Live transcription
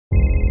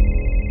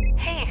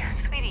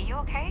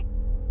okay?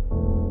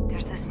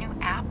 There's this new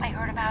app I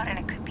heard about, and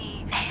it could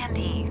be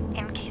handy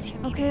in case you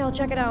need Okay, I'll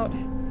check it out.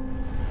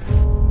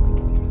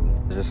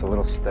 Just a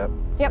little step.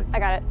 Yep, I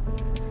got it.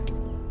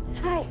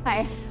 Hi.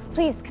 Hi.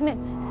 Please, come in.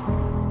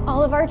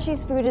 All of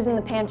Archie's food is in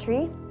the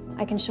pantry.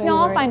 I can show you No,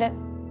 where I'll find it.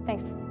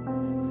 Thanks.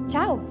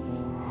 Ciao.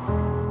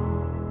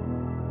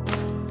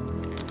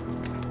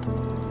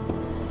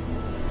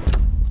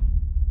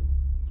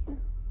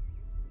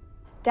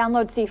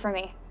 Download C for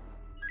me.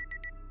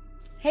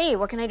 Hey,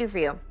 what can I do for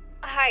you?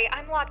 Hi,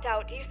 I'm locked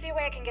out. Do you see a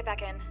way I can get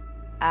back in?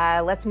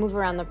 Let's move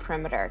around the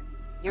perimeter.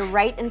 You're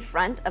right in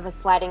front of a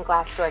sliding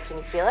glass door. Can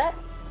you feel it?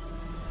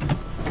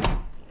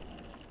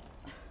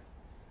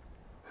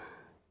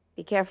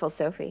 Be careful,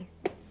 Sophie.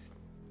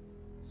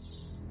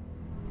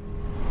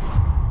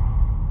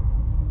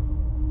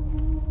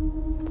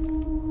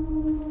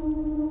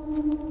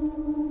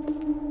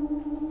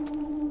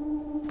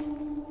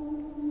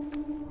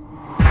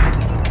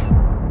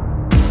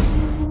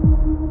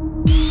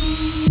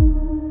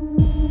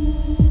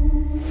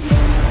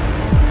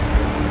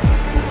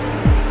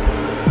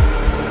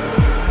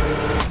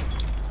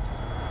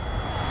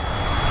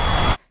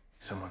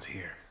 Someone's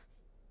here.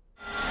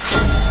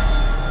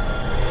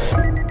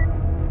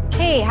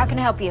 Hey, how can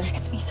I help you?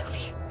 It's me,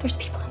 Sophie. There's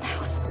people in the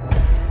house.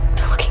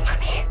 They're looking for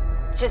me.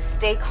 Just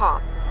stay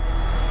calm.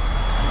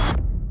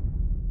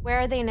 Where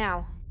are they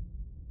now?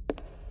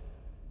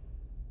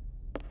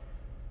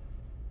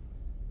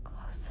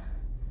 Close.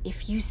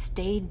 If you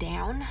stay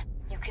down,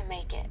 you can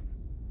make it.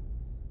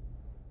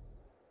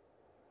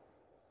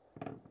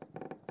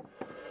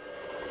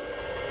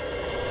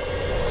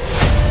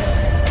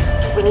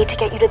 We need to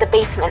get you to the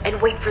basement and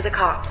wait for the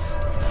cops.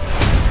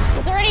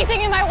 Is there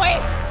anything in my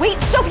way?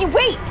 Wait, Sophie,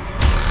 wait!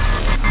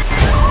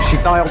 She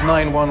dialed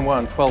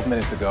 911 12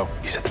 minutes ago.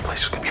 You said the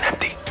place was gonna get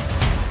empty.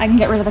 I can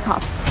get rid of the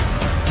cops.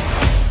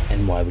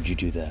 And why would you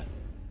do that?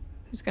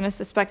 Who's gonna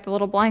suspect the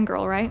little blind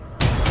girl, right?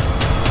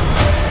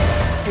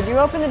 Could you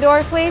open the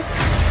door, please?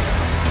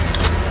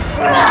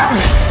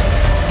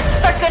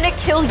 They're gonna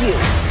kill you.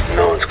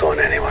 No one's going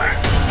anywhere.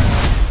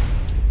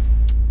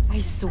 I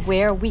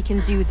swear we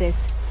can do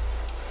this.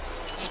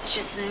 You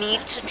just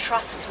need to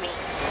trust me.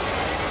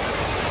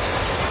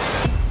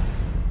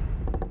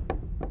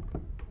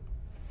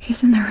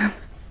 He's in the room.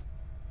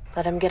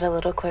 Let him get a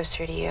little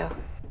closer to you.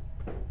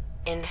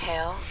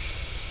 Inhale.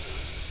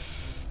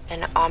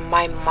 And on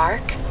my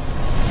mark,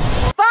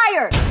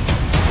 fire!